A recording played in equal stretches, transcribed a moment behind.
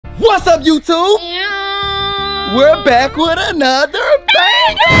What's up, YouTube? We're back with another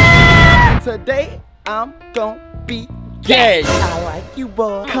banger. Today, I'm gonna be gay. I like you,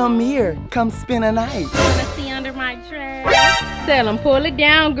 boy. Come here. Come spend a night. Wanna see under my dress? Tell him, pull it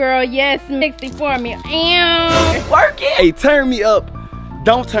down, girl. Yes, mix it for me. Work it. Hey, turn me up.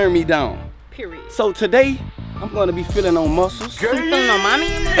 Don't turn me down. Period. So today, I'm gonna be feeling on muscles. You feeling on mommy?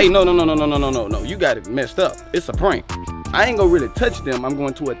 Hey, no. You got it messed up. It's a prank. I ain't gonna really touch them. I'm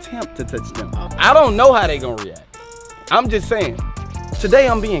going to attempt to touch them. I don't know how they gonna react. I'm just saying. Today,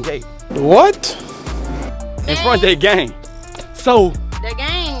 I'm being gay. What? In front of their gang. So, the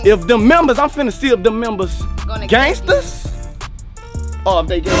gang. if the members, I'm finna see if the members gangsters or if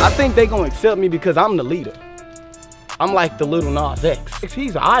they gay. I think they gonna accept me because I'm the leader. I'm like the little Nas X.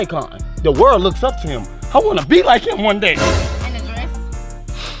 He's an icon. The world looks up to him. I wanna be like him one day. In a dress.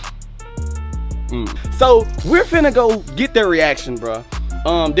 So we're finna go get their reaction, bro.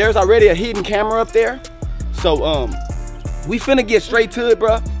 There's already a hidden camera up there. So we finna get straight to it,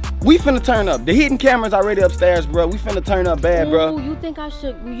 bro. We finna turn up. The hidden camera's already upstairs, bro. We finna turn up bad, bro. You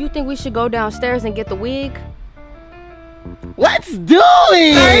think we should go downstairs and get the wig? Let's do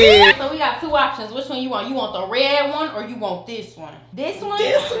it! So we got two options. Which one you want? You want the red one or you want this one? This one?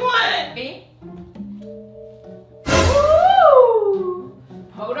 This one! B? Woo!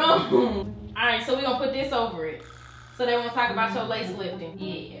 Hold on. Alright, so we gonna put this over it. So they won't talk about your lace lifting.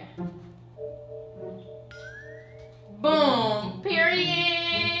 Yeah. Boom.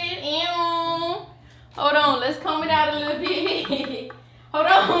 Period. Ew. Hold on, let's comb it out a little bit. Hold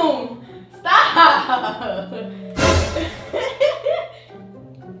on. Stop.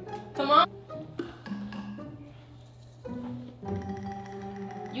 Come on.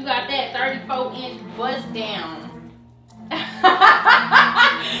 You got that 34-inch bust down.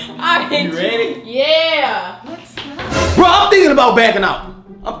 You ready? Yeah. Bro, I'm thinking about backing out.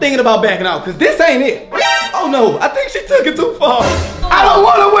 Because this ain't it. Oh no, I think she took it too far. I don't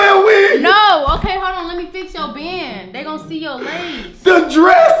want to wear a wig. No, okay, hold on. Let me fix your band. They gonna see your legs. The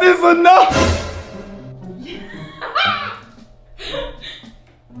dress is enough.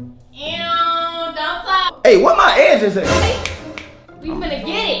 Ew, don't talk. Hey, what my edges at? We finna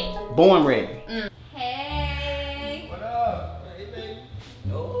get it. Born ready. Hey. What up? Hey, baby.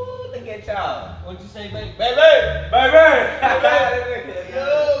 Oh, look at y'all. What you say, baby? Baby.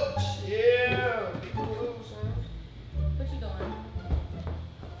 Yo, chill. Be cool, son. What you doing?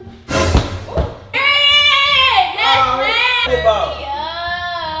 Hey, yes, man. Hey, ball.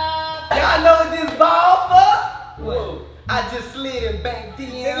 Y'all know what this ball for? What? I just slid and banked in.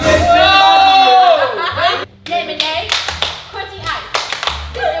 Lemonade, crunchy ice.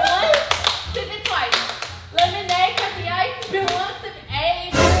 Sip it once, sip it twice. Lemonade, crunchy ice, sip it once, sip it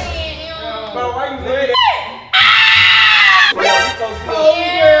eight. Bro, why you ready?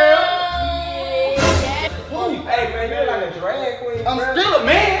 Hey, man, you're like a drag queen. I'm still a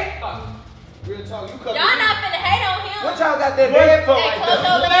man. Real talk, you come. Y'all not finna hate on him. What y'all got that bed for Hey, like close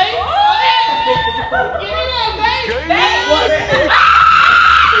your that? legs. Give me that, baby.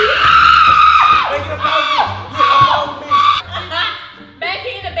 Back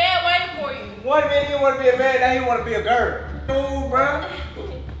in the bed waiting for you. 1 minute you want to be a man, now you want to be a girl. Ooh, bro.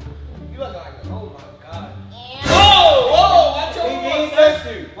 You look like, oh my God. Whoa, watch your He ain't arms. touched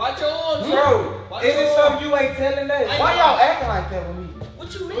you. Watch your arms. Bro, Watch is your it arms. something you ain't telling us? Why y'all acting like that with me?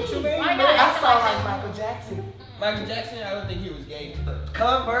 What you mean? What you mean? Why man? not? I sound like Michael Jackson. Michael Jackson, I don't think he was gay.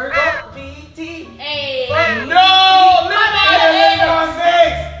 Convert BT. Hey. No,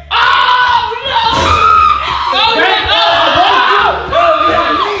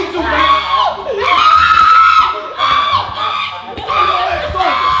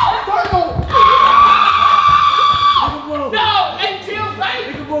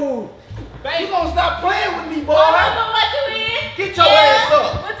 You gonna stop playing with me, boy? What you in? Get your ass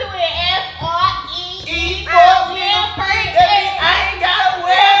up. What you in? F-R-E-E. for little freak. I ain't gotta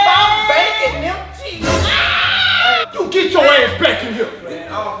worry about baking them cheese. You get your ass back in here.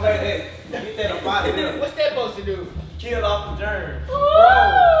 Man, I don't play that. Get that up out of there. What's that supposed to do? Kill off the germs. Ooh.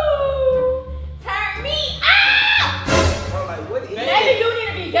 Turn me out. Bro, like, what is Maybe that? you need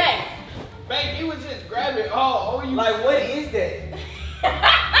to be gay. Babe, he was just grabbing. Oh, you. Like, what is that?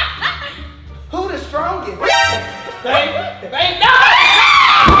 Who the strongest? Babe, no!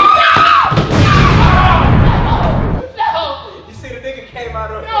 No. You see the nigga came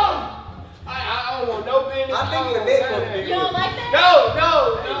out of. No! I don't want no business. I think the don't neck want was none of big. You don't like that? No.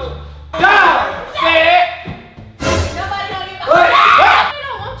 God! Say it. Nobody don't even. What? I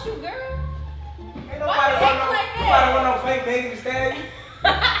don't want you, girl. Ain't Why nobody you want acting no, like that? nobody want no fake Megan Thee Stallion.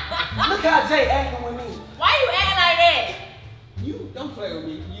 Look how Jay acting with me. Why you acting like that? You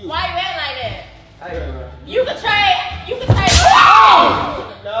you. Why you acting like that? Hey, bro. You can trade.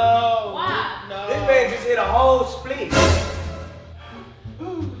 No. Why? No. This man just hit a whole split.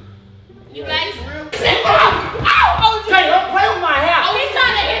 You like real? Hey, don't play with my hair. Oh, he's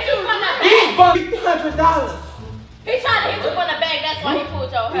trying to hit you from the These back. bucks $100. He's trying to hit you from the back. That's why he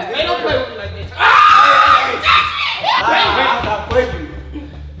pulled your hair. Hey, don't play with me like this. I'm not playing with you.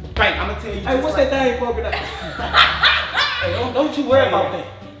 Frank, I'm gonna tell you. Hey, what's that thing broken up? Hey, don't you worry about that.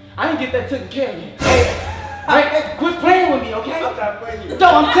 I didn't get that taken care of yet. Hey, Quit playing with me, okay? I'm not playing with you. No,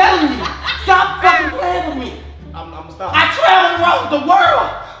 I'm telling you. Stop fucking playing with me. I'm stopping. I traveled around the world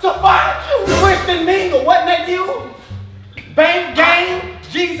to find you. Christian Mingle, wasn't that you? Bang Gang,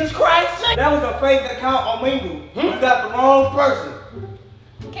 Jesus Christ. That was a fake account on Mingle. You got the wrong person.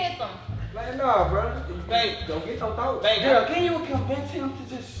 Kiss him. Man, nah, bro. Babe, Don't get no thoughts. babe, Girl, can you convince him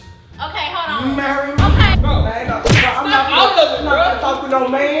to just Okay, hold on. marry me? Okay. bro. Man, I'm not all of it, I'm not bro. gonna talk to no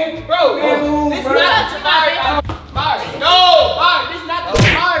man. Bro, Man, this is bro. not the Jamari guy. Mari. No, Mari, this is not the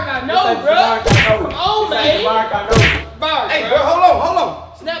Jamari guy. No, bro. Come on, man. Mari, Hey, bro, hold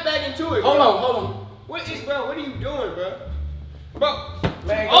on. Snap back into it. Hold bro. on. What are you doing, bro? Bro.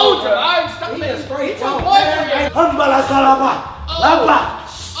 Man, Oh, go, bro. Jamari, stop He making a straight It's your talk. boyfriend. Hambala salaba. Laba.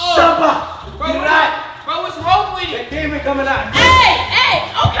 Shaba. Bro, You what- right. bro, what's wrong with it? That demon coming out. Hey,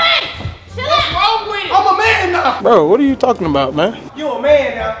 okay. Chill What's out. wrong with it? I'm a man now. Bro, what are you talking about, man? You a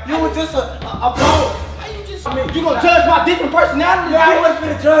man now. You was just a bro. How you just... I mean, You gonna judge my different personalities? Yeah, I wasn't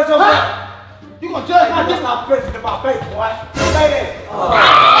finna judge your man. You gonna judge my I'm just different... not pressing in my face, boy. Say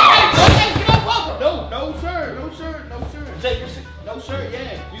that. Hey, get up, walk. No, sir. Jay, you see? No, sir,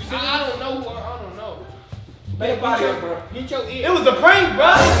 yeah. You see? I don't know. I don't know. Get up out here, bro. Get your ear. It was a prank,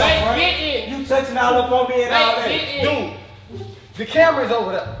 bro. Babe, get in. You touching all up on me and all that. Babe, get in. Dude, the camera's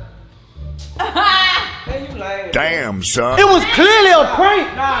over there. Man, you lame. Damn, son. It was clearly a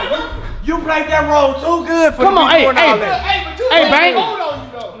prank. Nah, you played that role too good for Come me on, hey, doing all hey, that. Hey, but you Hey, ain't Bang. hold on,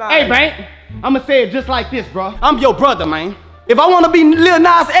 you know. Nah, Hey, Bank, I'ma say it just like this, bro. I'm your brother, man. If I wanna be Lil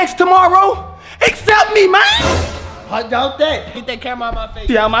Nas X tomorrow, accept me, man. I doubt that. Get that camera out my face.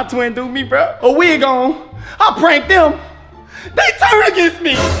 See how my twin do me, bro? A wig on. I pranked them. They turned against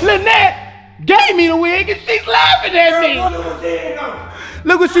me. Lynette gave me the wig and she's laughing at me. Girl, what was there, though?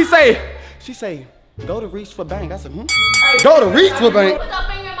 Look what she say. She say, go to reach for Bang. I said, Go to reach for Bang. Put your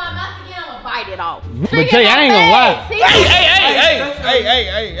finger in my mouth again, I'm gonna bite it off. But Jay, I ain't gonna lie. See?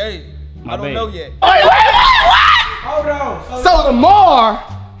 Hey. I don't know yet. Wait. Hold on. So tomorrow,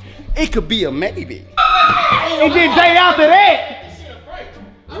 it could be a maybe. And then Jay after that,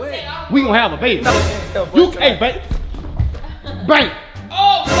 we gonna have a baby. You, hey, Bang. Bang.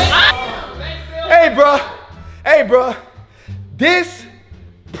 Oh, Hey, bro. This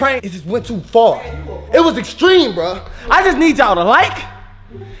prank just went too far. It was extreme, bro. I just need y'all to like,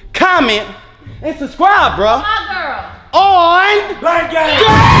 comment, and subscribe, bro. My girl. On. Bang gang.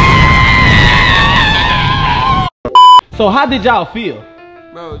 So how did y'all feel?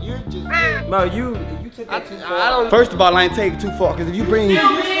 Bro, you're just... Bro, you took that too far. I don't... First of all, I ain't take it too far, cause if you bring You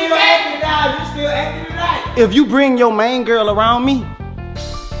still acting it out. You still acting it out. your main girl around me,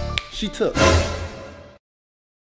 she took.